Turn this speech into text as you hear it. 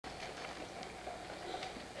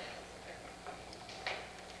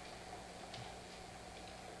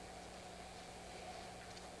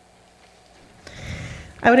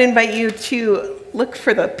I would invite you to look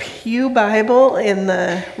for the Pew Bible in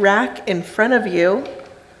the rack in front of you.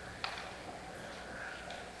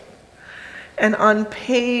 And on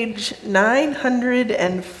page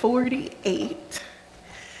 948,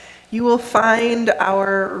 you will find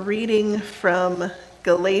our reading from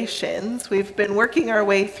Galatians. We've been working our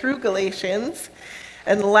way through Galatians,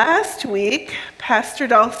 and last week, Pastor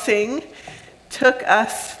Dalsing took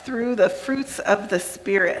us through the fruits of the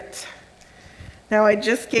Spirit. Now, I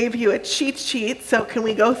just gave you a cheat sheet, so can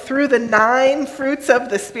we go through the 9 fruits of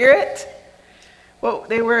the Spirit? Well,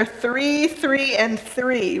 they were 3, 3, and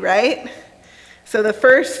 3, right? So the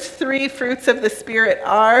first 3 fruits of the Spirit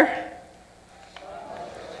are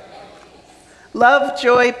love,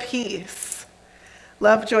 joy, peace.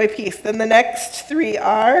 Love, joy, peace. Then the next 3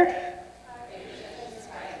 are patience,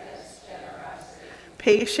 kindness, generosity.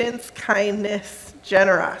 Patience, kindness,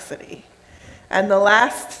 generosity. And the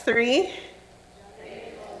last 3?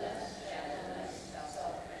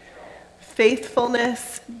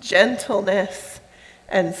 Faithfulness, gentleness,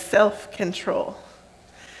 and self-control.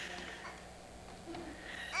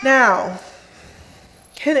 Now,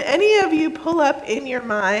 can any of you pull up in your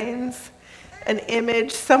minds an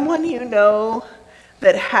image, someone you know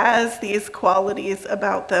that has these qualities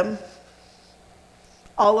about them?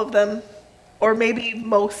 All of them, or maybe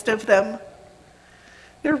most of them.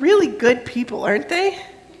 They're really good people, aren't they?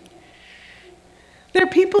 They're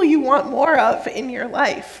people you want more of in your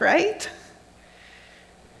life, right?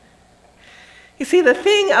 You see, the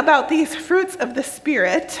thing about these fruits of the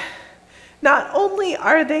Spirit, not only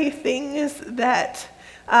are they things that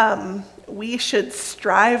we should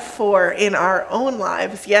strive for in our own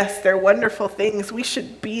lives. Yes, they're wonderful things. We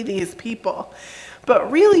should be these people.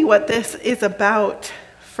 But really what this is about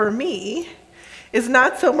for me is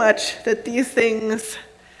not so much that these things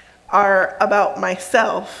are about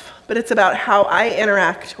myself, but it's about how I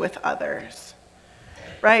interact with others.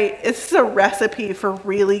 Right? It's a recipe for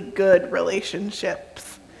really good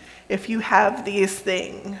relationships if you have these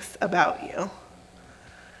things about you.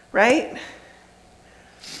 Right?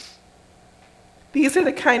 These are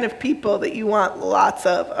the kind of people that you want lots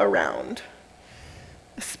of around,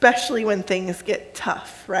 especially when things get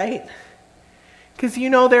tough, right? Because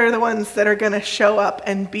you know they're the ones that are going to show up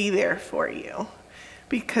and be there for you,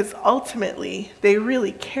 because ultimately they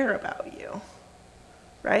really care about you,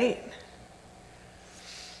 right?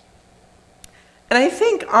 And I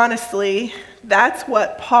think, honestly, that's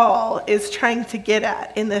what Paul is trying to get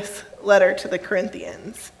at in this letter to the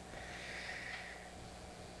Corinthians.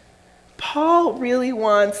 Paul really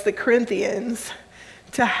wants the Corinthians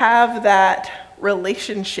to have that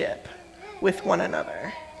relationship with one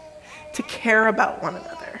another, to care about one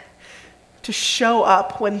another, to show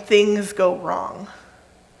up when things go wrong.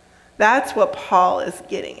 That's what Paul is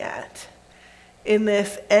getting at in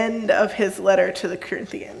this end of his letter to the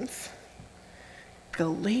Corinthians.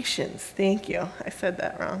 Galatians, thank you. I said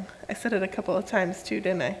that wrong. I said it a couple of times too,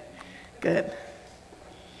 didn't I? Good.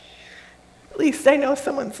 At least I know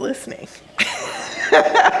someone's listening.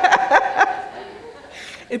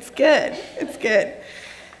 It's good. It's good.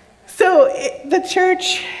 So the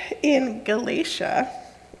church in Galatia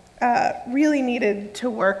really needed to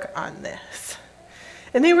work on this.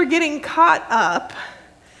 And they were getting caught up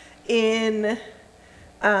in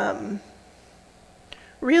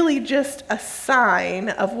really just a sign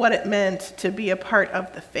of what it meant to be a part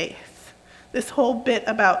of the faith. This whole bit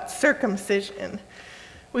about circumcision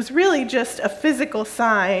was really just a physical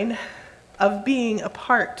sign of being a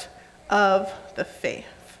part of the faith.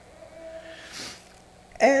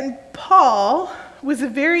 And Paul was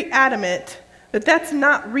very adamant that that's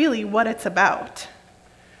not really what it's about. I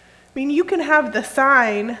mean, you can have the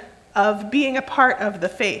sign of being a part of the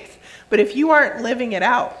faith, but if you aren't living it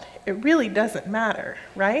out, it really doesn't matter,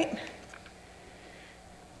 right?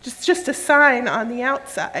 Just a sign on the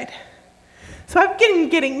outside. So I've been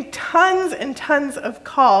getting tons and tons of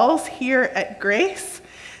calls here at Grace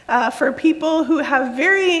for people who have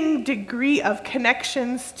varying degree of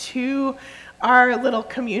connections to our little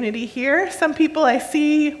community here. Some people I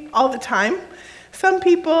see all the time. Some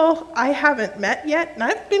people I haven't met yet, and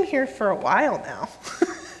I've been here for a while now.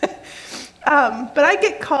 But I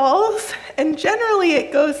get calls, and generally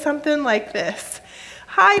it goes something like this.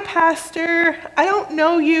 Hi, Pastor. I don't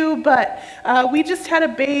know you, but we just had a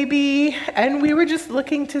baby, and we were just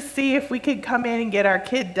looking to see if we could come in and get our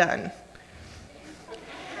kid done.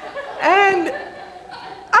 And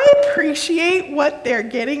I appreciate what they're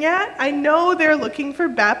getting at. I know they're looking for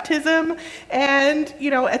baptism, and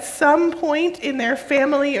at some point in their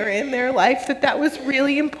family or in their life that was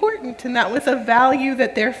really important, and that was a value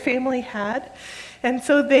that their family had. And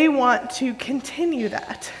so they want to continue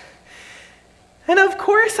that. And of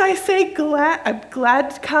course I say I'm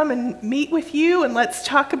glad to come and meet with you and let's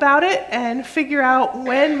talk about it and figure out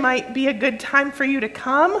when might be a good time for you to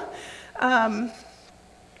come.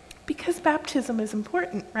 Because baptism is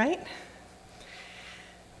important, right?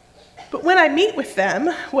 But when I meet with them,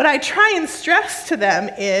 what I try and stress to them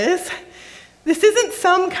is, this isn't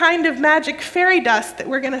some kind of magic fairy dust that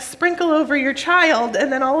we're going to sprinkle over your child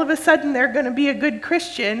and then all of a sudden they're going to be a good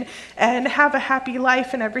Christian and have a happy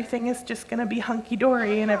life and everything is just going to be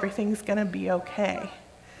hunky-dory and everything's going to be okay.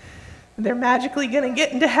 They're magically going to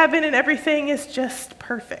get into heaven and everything is just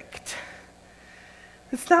perfect.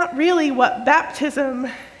 It's not really what baptism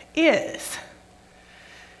is.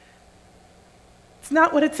 It's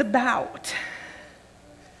not what it's about.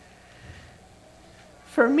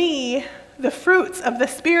 For me, the fruits of the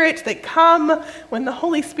Spirit that come when the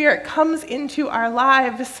Holy Spirit comes into our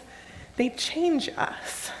lives, they change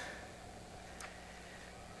us.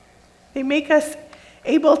 They make us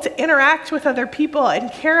able to interact with other people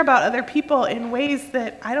and care about other people in ways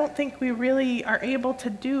that I don't think we really are able to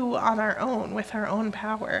do on our own with our own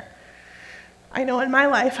power. I know in my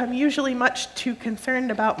life I'm usually much too concerned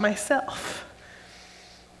about myself.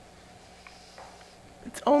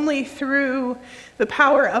 It's only through the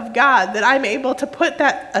power of God that I'm able to put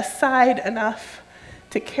that aside enough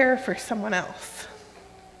to care for someone else.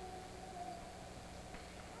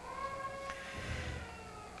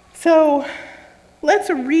 So let's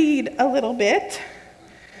read a little bit.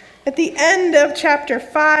 At the end of chapter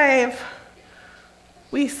 5,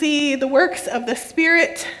 we see the works of the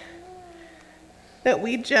Spirit that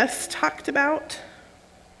we just talked about.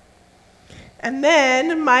 And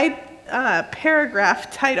then my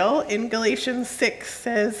paragraph title in Galatians 6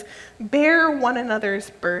 says, "Bear one another's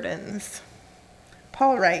burdens."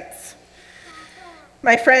 Paul writes,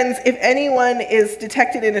 "My friends, if anyone is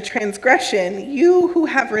detected in a transgression, you who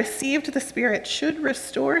have received the Spirit should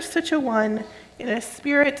restore such a one in a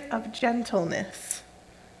spirit of gentleness.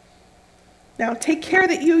 Now take care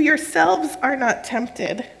that you yourselves are not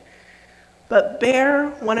tempted, but bear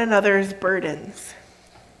one another's burdens.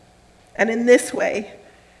 And in this way,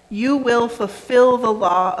 you will fulfill the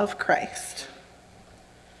law of Christ.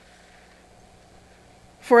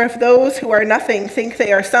 For if those who are nothing think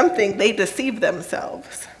they are something, they deceive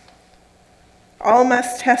themselves. All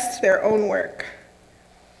must test their own work.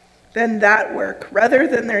 Then that work, rather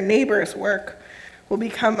than their neighbor's work, will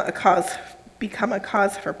become a cause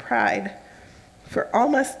for pride, for all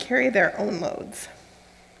must carry their own loads.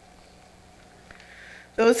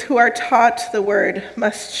 Those who are taught the word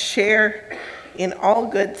must share in all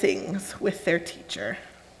good things with their teacher.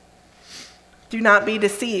 Do not be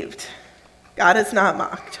deceived. God is not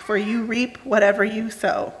mocked, for you reap whatever you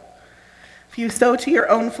sow. If you sow to your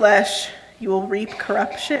own flesh, you will reap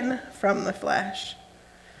corruption from the flesh.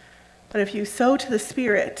 But if you sow to the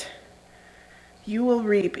Spirit, you will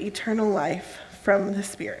reap eternal life from the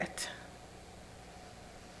Spirit."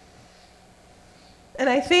 And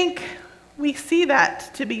I think we see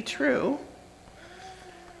that to be true.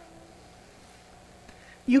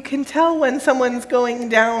 You can tell when someone's going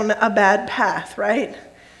down a bad path, right?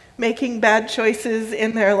 Making bad choices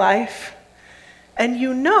in their life. And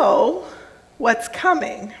you know what's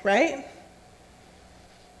coming, right?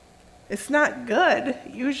 It's not good,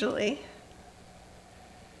 usually.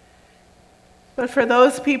 But for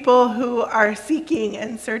those people who are seeking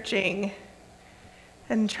and searching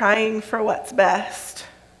and trying for what's best,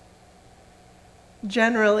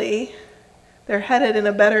 generally, they're headed in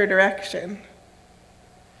a better direction.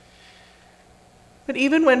 But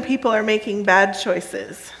even when people are making bad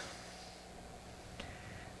choices,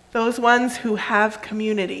 those ones who have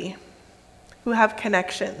community, who have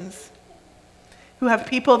connections, who have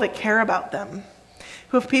people that care about them,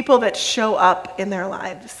 who have people that show up in their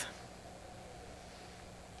lives,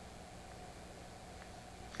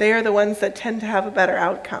 they are the ones that tend to have a better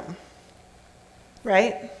outcome,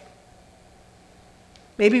 right?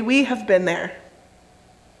 Maybe we have been there.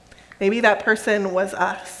 Maybe that person was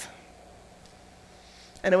us.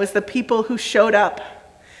 And it was the people who showed up,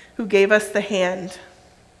 who gave us the hand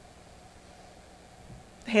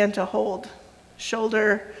to hold,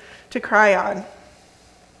 shoulder to cry on,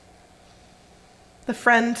 the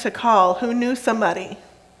friend to call who knew somebody,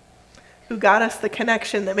 who got us the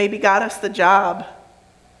connection that maybe got us the job.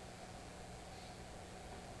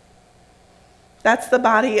 That's the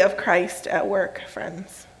body of Christ at work,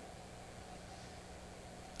 friends.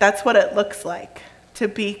 That's what it looks like to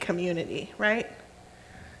be community, right?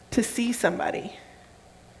 To see somebody,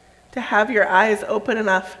 to have your eyes open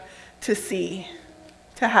enough to see,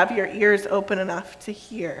 to have your ears open enough to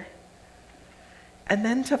hear, and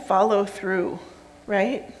then to follow through,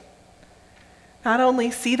 right? Not only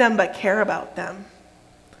see them, but care about them.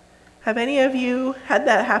 Have any of you had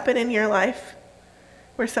that happen in your life,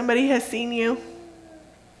 where somebody has seen you?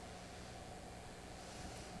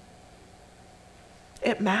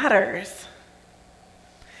 It matters.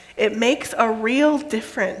 It makes a real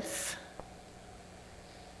difference.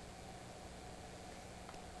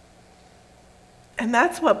 And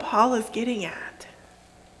that's what Paul is getting at.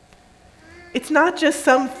 It's not just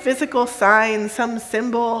some physical sign, some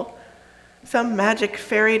symbol, some magic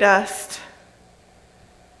fairy dust.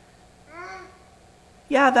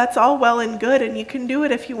 Yeah, that's all well and good, and you can do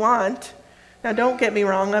it if you want. Now, don't get me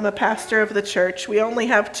wrong, I'm a pastor of the church. We only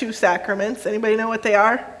have 2 sacraments. Anybody know what they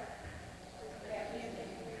are?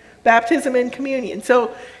 Baptism and communion.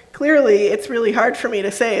 So clearly, it's really hard for me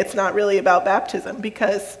to say it's not really about baptism,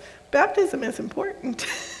 because baptism is important.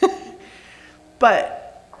 But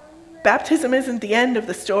baptism isn't the end of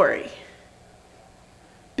the story.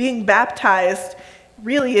 Being baptized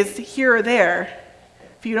really is here or there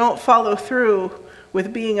if you don't follow through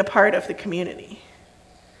with being a part of the community.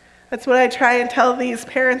 That's what I try and tell these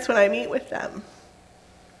parents when I meet with them.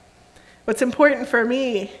 What's important for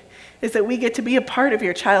me is that we get to be a part of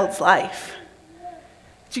your child's life.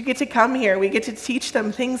 That you get to come here, we get to teach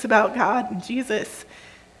them things about God and Jesus,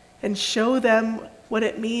 and show them what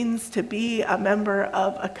it means to be a member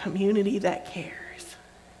of a community that cares,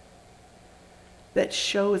 that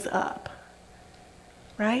shows up,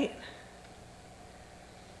 right?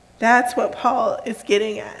 That's what Paul is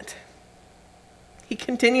getting at. He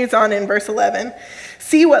continues on in verse 11.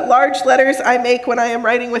 See what large letters I make when I am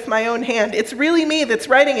writing with my own hand. It's really me that's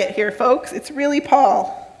writing it here, folks. It's really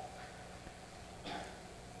Paul.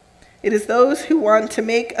 It is those who want to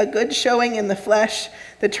make a good showing in the flesh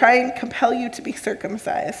that try and compel you to be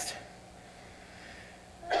circumcised,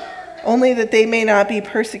 only that they may not be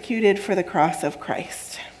persecuted for the cross of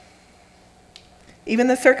Christ. Even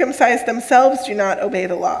the circumcised themselves do not obey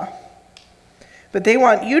the law, but they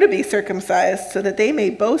want you to be circumcised so that they may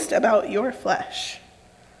boast about your flesh.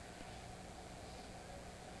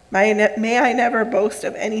 May I never boast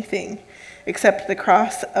of anything except the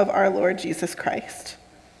cross of our Lord Jesus Christ,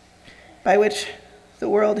 by which the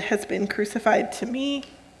world has been crucified to me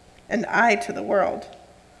and I to the world.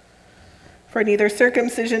 For neither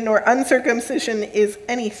circumcision nor uncircumcision is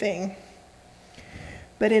anything,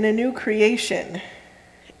 but in a new creation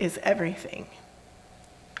is everything.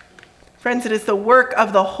 Friends, it is the work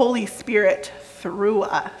of the Holy Spirit through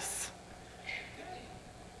us.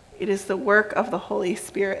 It is the work of the Holy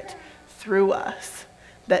Spirit through us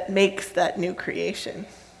that makes that new creation.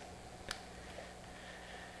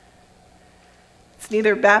 It's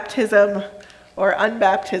neither baptism or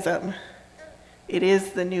unbaptism. It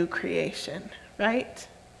is the new creation, right?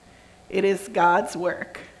 It is God's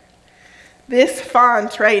work. This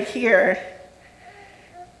font right here,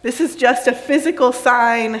 this is just a physical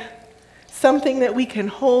sign, something that we can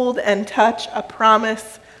hold and touch, a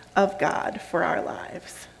promise of God for our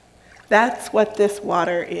lives. That's what this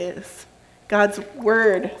water is. God's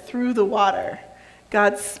word through the water,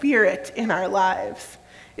 God's Spirit in our lives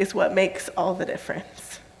is what makes all the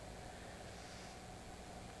difference.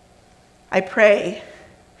 I pray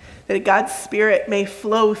that God's Spirit may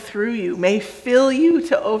flow through you, may fill you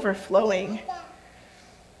to overflowing.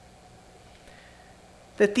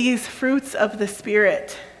 That these fruits of the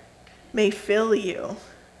Spirit may fill you.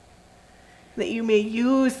 That you may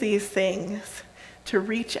use these things to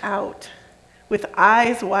reach out with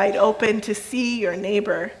eyes wide open to see your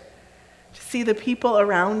neighbor, to see the people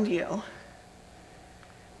around you.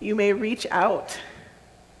 You may reach out,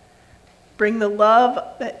 bring the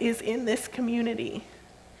love that is in this community,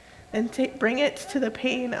 and bring it to the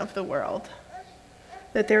pain of the world,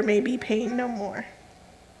 that there may be pain no more.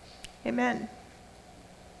 Amen.